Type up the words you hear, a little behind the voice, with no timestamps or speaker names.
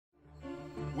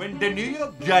When the New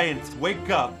York Giants wake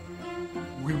up,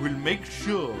 we will make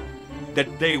sure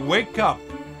that they wake up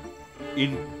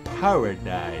in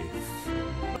paradise.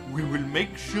 We will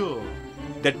make sure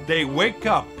that they wake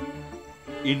up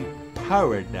in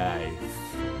paradise.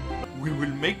 We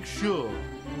will make sure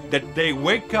that they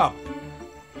wake up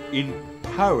in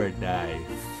paradise.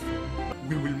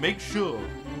 We will make sure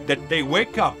that they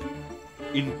wake up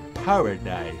in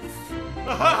paradise.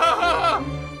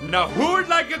 Now who'd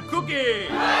like a cookie?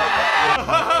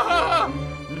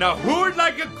 Now who'd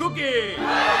like a cookie?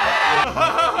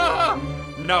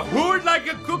 Now who'd like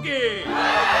a cookie?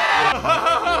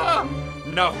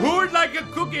 Now who'd like a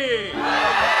cookie?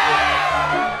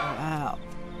 Wow.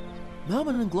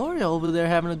 Melvin and Gloria over there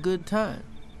having a good time.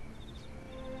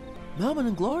 Melvin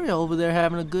and Gloria over there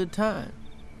having a good time.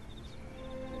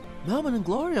 Melvin and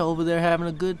Gloria over there having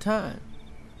a good time.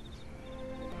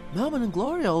 Melvin and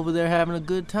Gloria over there having a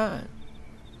good time.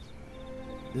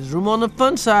 There's room on the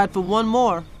fun side for one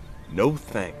more. No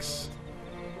thanks.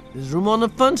 There's room on the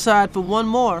fun side for one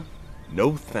more.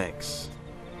 No thanks.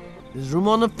 There's room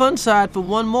on the fun side for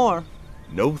one more.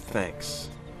 No thanks.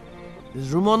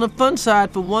 There's room on the fun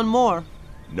side for one more.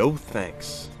 No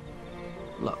thanks.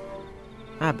 Look,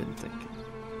 I've been thinking.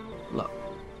 Look,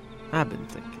 I've been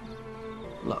thinking.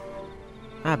 Look,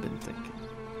 I've been thinking.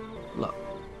 Look,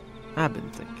 I've been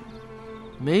thinking.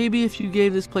 Maybe if you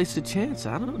gave this place a chance,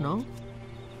 I don't know,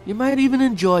 you might even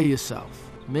enjoy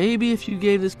yourself. Maybe if you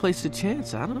gave this place a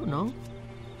chance, I don't know,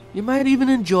 you might even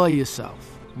enjoy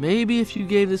yourself. Maybe if you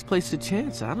gave this place a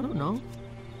chance, I don't know,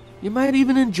 you might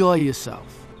even enjoy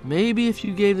yourself. Maybe if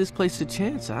you gave this place a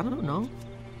chance, I don't know,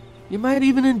 you might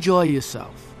even enjoy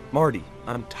yourself. Marty,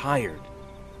 I'm tired.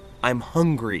 I'm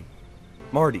hungry.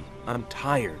 Marty, I'm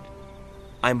tired.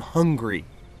 I'm hungry.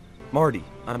 Marty,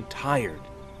 I'm tired.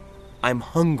 I'm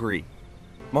hungry.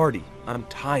 Marty, I'm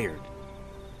tired.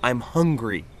 I'm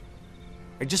hungry.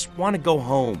 I just want to go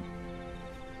home.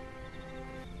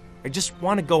 I just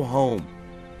want to go home.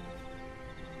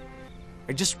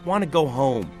 I just want to go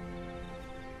home.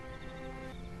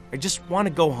 I just want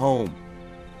to go home.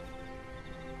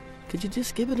 Could you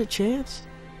just give it a chance?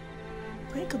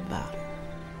 Think about it.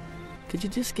 Could you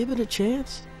just give it a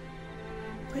chance?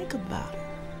 Think about it.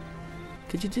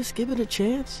 Could you just give it a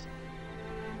chance?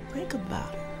 Think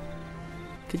about it.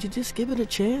 Could you just give it a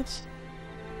chance?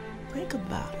 Think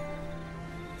about it.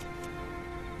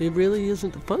 It really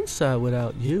isn't the fun side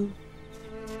without you.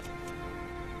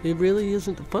 It really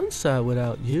isn't the fun side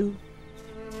without you.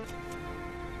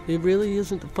 It really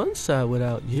isn't the fun side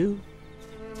without you.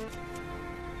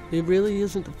 It really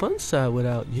isn't the fun side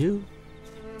without you.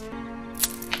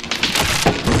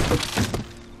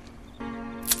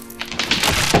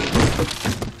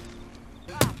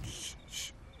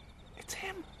 It's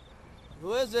him.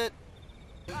 Who is it?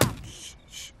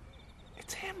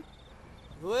 It's him.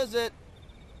 Who is it?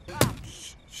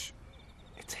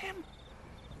 It's him.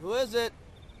 Who is it?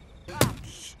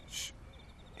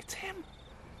 It's him.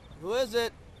 Who is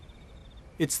it?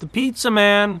 It's the pizza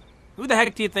man. Who the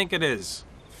heck do you think it is?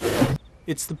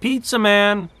 It's the pizza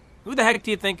man. Who the heck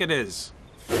do you think it is?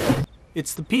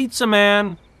 It's the pizza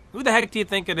man. Who the heck do you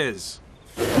think it is?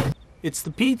 It's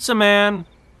the pizza man.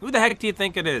 Who the heck do you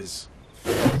think it is?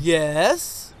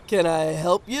 Yes? Can I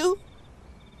help you?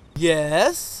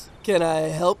 Yes? Can I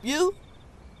help you?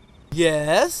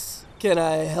 Yes? Can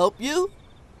I help you?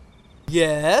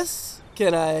 Yes?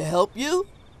 Can I help you?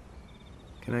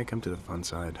 Can I come to the fun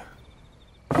side?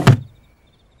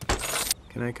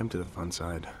 Can I come to the fun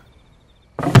side?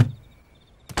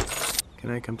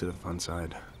 Can I come to the fun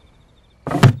side?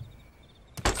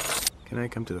 Can I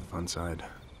come to the fun side?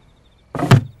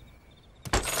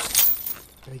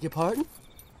 Beg your pardon?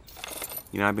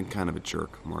 You know, I've been kind of a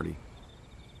jerk, Marty.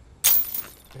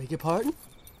 Beg your pardon?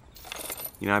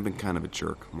 You know, I've been kind of a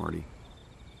jerk, Marty.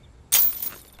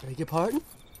 Beg your pardon?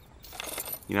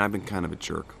 You know, I've been kind of a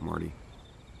jerk, Marty.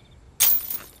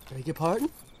 Beg your pardon?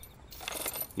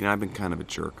 You know, I've been kind of a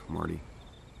jerk, Marty.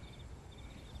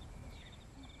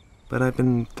 But I've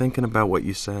been thinking about what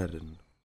you said, and